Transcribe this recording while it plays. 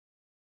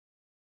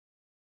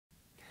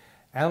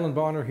Alan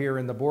Bonner here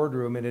in the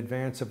boardroom in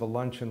advance of a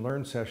lunch and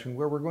learn session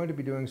where we're going to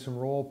be doing some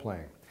role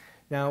playing.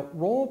 Now,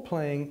 role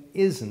playing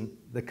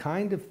isn't the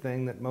kind of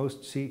thing that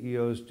most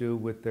CEOs do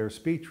with their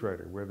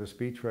speechwriter, where the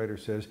speechwriter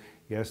says,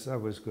 yes, that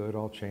was good,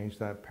 I'll change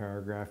that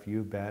paragraph,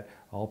 you bet,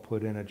 I'll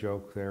put in a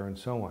joke there, and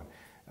so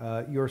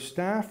on. Your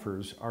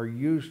staffers are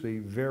usually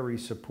very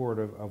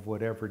supportive of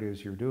whatever it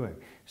is you're doing.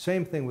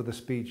 Same thing with a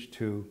speech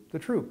to the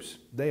troops.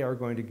 They are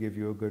going to give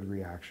you a good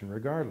reaction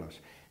regardless.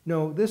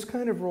 No, this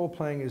kind of role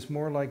playing is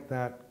more like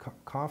that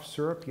cough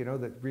syrup, you know,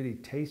 that really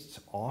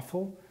tastes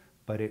awful,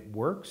 but it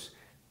works.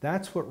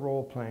 That's what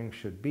role playing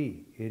should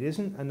be. It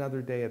isn't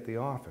another day at the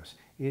office.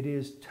 It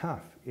is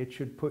tough. It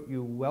should put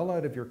you well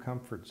out of your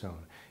comfort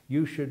zone.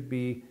 You should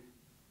be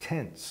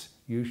tense.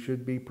 You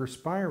should be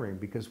perspiring,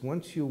 because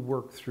once you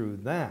work through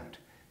that,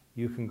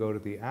 you can go to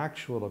the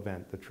actual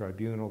event, the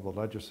tribunal, the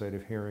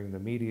legislative hearing, the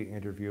media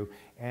interview,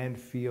 and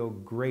feel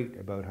great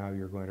about how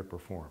you're going to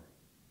perform.